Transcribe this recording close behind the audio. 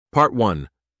Part 1.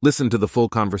 Listen to the full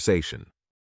conversation.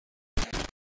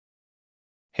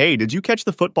 Hey, did you catch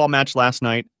the football match last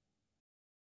night?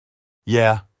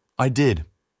 Yeah, I did.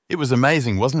 It was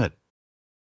amazing, wasn't it?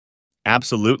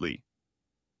 Absolutely.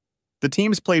 The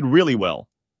teams played really well.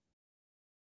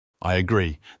 I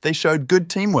agree. They showed good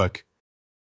teamwork.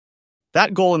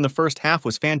 That goal in the first half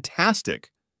was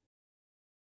fantastic,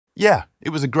 Yeah,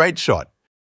 it was a great shot.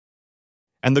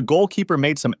 and the goalkeeper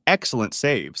made some excellent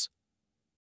saves.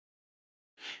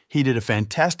 He did a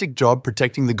fantastic job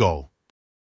protecting the goal.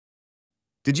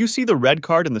 Did you see the red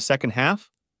card in the second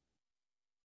half?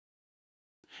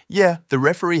 Yeah, the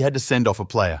referee had to send off a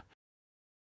player.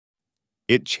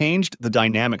 It changed the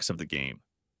dynamics of the game.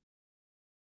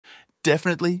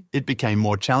 Definitely, it became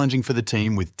more challenging for the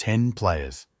team with 10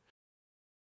 players.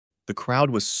 The crowd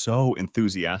was so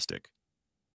enthusiastic.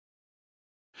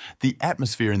 The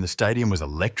atmosphere in the stadium was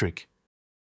electric.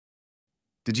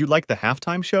 Did you like the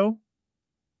halftime show?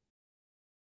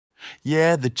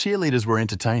 Yeah, the cheerleaders were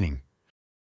entertaining.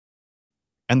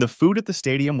 And the food at the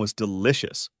stadium was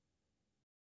delicious.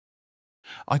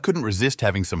 I couldn't resist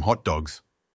having some hot dogs.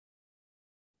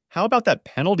 How about that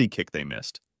penalty kick they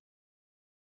missed?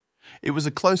 It was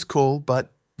a close call,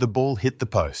 but the ball hit the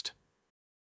post.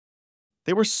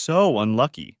 They were so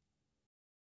unlucky.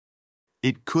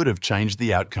 It could have changed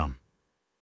the outcome.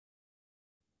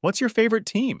 What's your favorite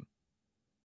team?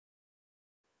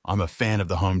 I'm a fan of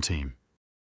the home team.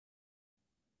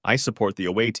 I support the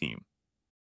away team.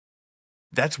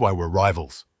 That's why we're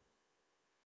rivals.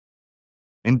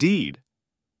 Indeed.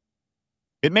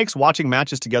 It makes watching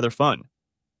matches together fun.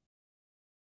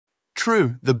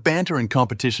 True, the banter and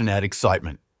competition add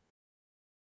excitement.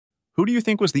 Who do you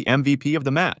think was the MVP of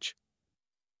the match?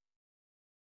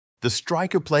 The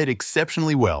striker played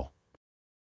exceptionally well.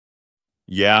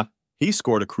 Yeah, he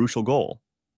scored a crucial goal.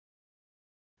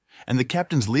 And the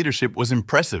captain's leadership was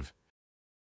impressive.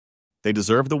 They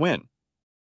deserve the win.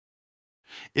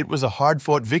 It was a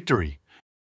hard-fought victory.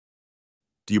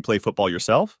 Do you play football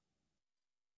yourself?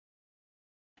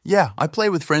 Yeah, I play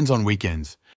with friends on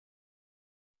weekends.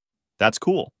 That's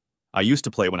cool. I used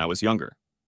to play when I was younger.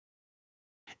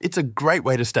 It's a great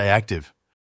way to stay active.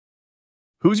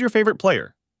 Who's your favorite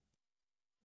player?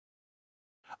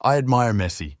 I admire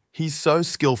Messi. He's so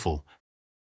skillful.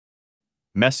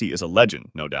 Messi is a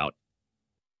legend, no doubt.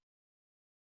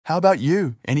 How about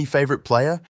you? Any favorite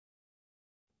player?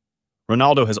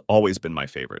 Ronaldo has always been my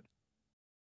favorite.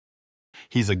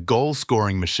 He's a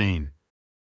goal-scoring machine.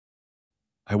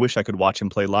 I wish I could watch him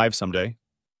play live someday.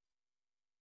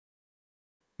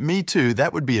 Me too,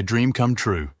 that would be a dream come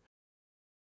true.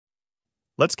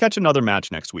 Let's catch another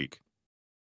match next week.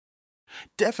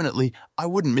 Definitely, I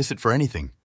wouldn't miss it for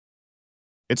anything.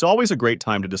 It's always a great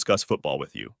time to discuss football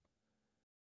with you.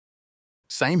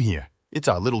 Same here. It's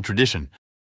our little tradition.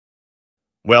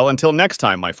 Well, until next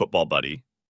time, my football buddy.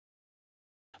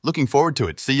 Looking forward to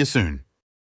it. See you soon.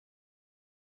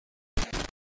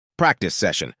 Practice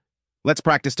session. Let's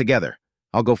practice together.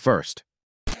 I'll go first.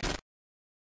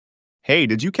 Hey,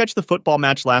 did you catch the football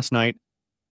match last night?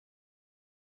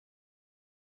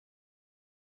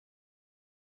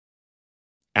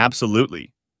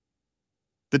 Absolutely.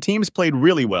 The teams played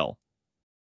really well.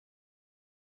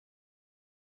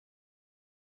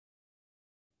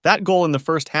 That goal in the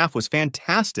first half was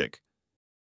fantastic.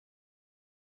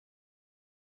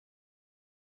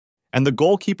 And the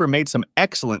goalkeeper made some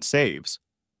excellent saves.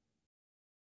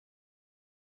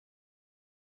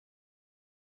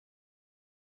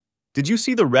 Did you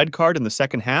see the red card in the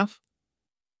second half?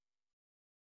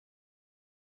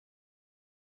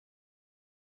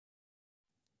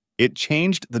 It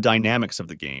changed the dynamics of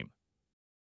the game.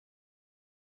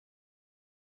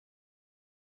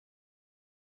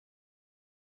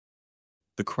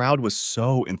 The crowd was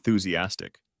so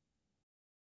enthusiastic.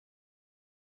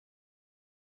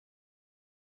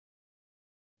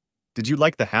 Did you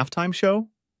like the halftime show?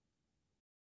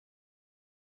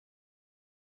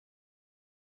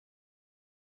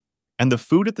 And the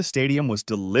food at the stadium was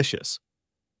delicious.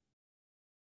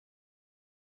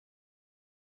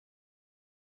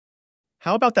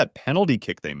 How about that penalty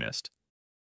kick they missed?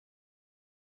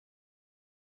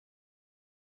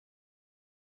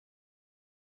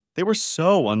 They were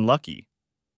so unlucky.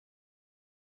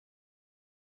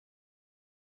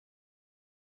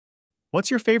 What's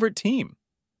your favorite team?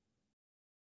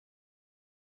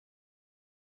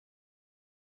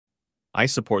 I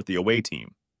support the away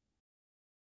team.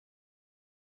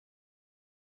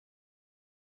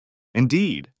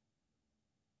 Indeed.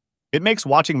 It makes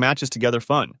watching matches together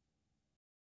fun.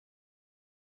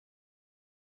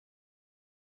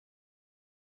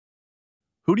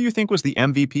 Who do you think was the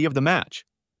MVP of the match?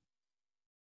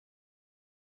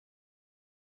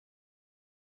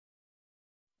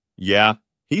 Yeah,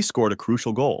 he scored a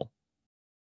crucial goal.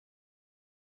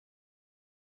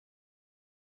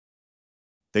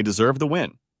 They deserve the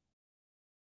win.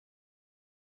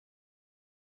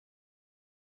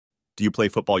 Do you play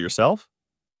football yourself?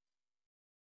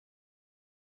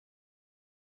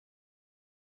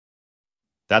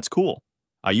 That's cool.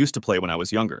 I used to play when I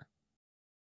was younger.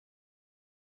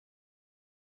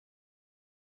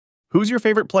 Who's your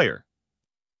favorite player?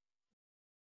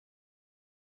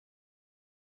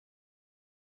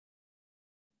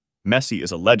 Messi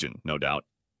is a legend, no doubt.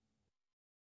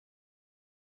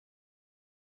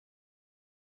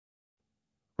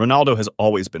 Ronaldo has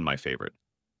always been my favorite.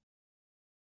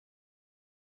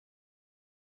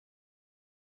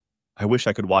 I wish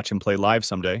I could watch him play live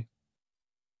someday.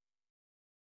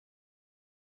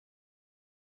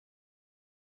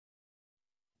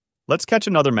 Let's catch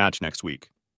another match next week.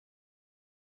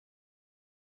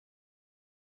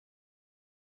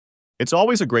 It's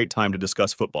always a great time to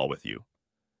discuss football with you.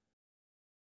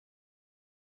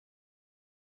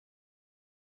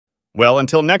 Well,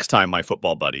 until next time, my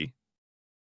football buddy.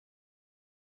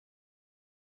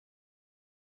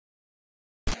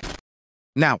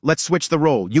 Now, let's switch the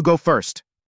role. You go first.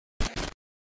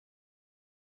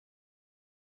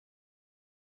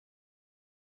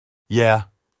 Yeah,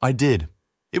 I did.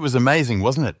 It was amazing,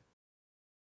 wasn't it?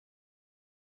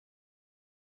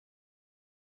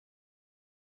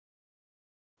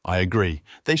 I agree.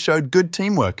 They showed good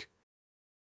teamwork.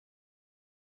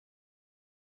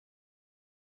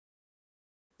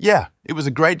 Yeah, it was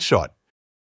a great shot.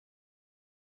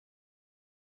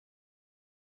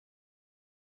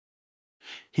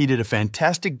 He did a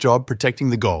fantastic job protecting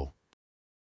the goal.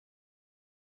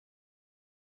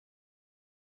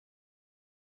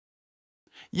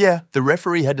 Yeah, the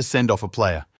referee had to send off a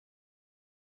player.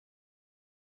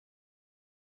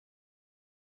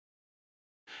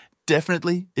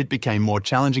 Definitely, it became more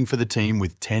challenging for the team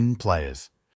with 10 players.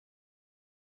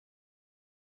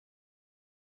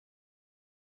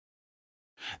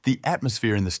 The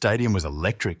atmosphere in the stadium was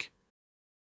electric.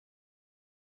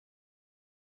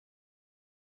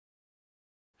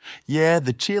 Yeah,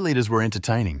 the cheerleaders were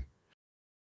entertaining.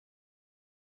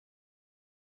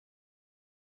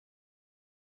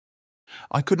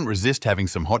 I couldn't resist having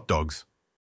some hot dogs.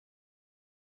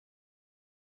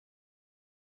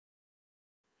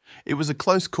 It was a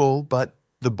close call, but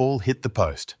the ball hit the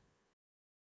post.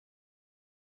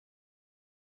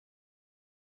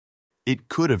 It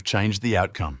could have changed the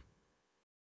outcome.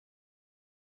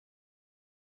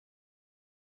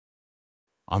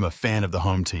 I'm a fan of the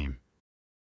home team.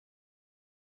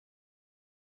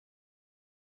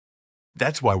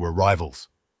 That's why we're rivals.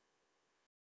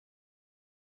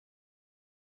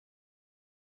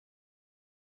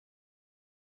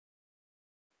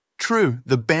 True,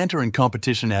 the banter and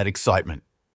competition add excitement.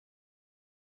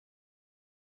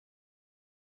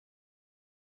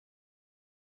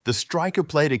 The striker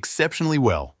played exceptionally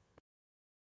well.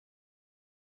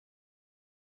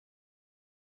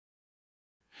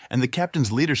 And the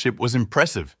captain's leadership was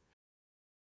impressive.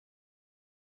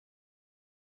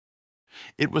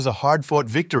 It was a hard-fought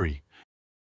victory.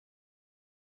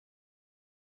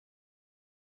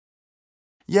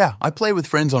 Yeah, I play with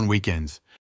friends on weekends.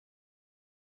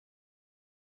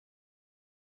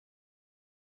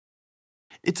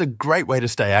 It's a great way to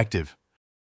stay active.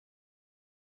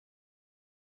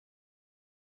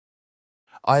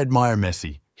 I admire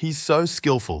Messi. He's so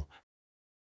skillful.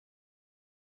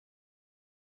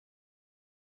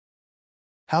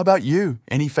 How about you?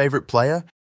 Any favorite player?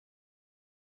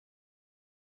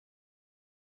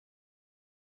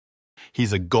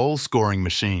 He's a goal-scoring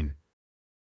machine.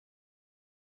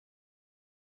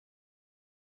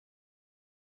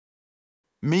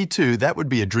 Me too, that would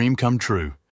be a dream come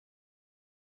true.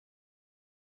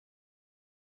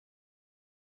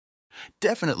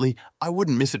 Definitely, I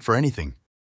wouldn't miss it for anything.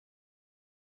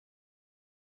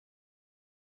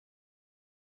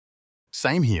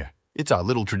 Same here. It's our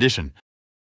little tradition.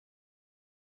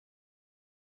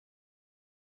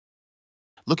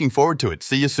 Looking forward to it.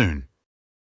 See you soon.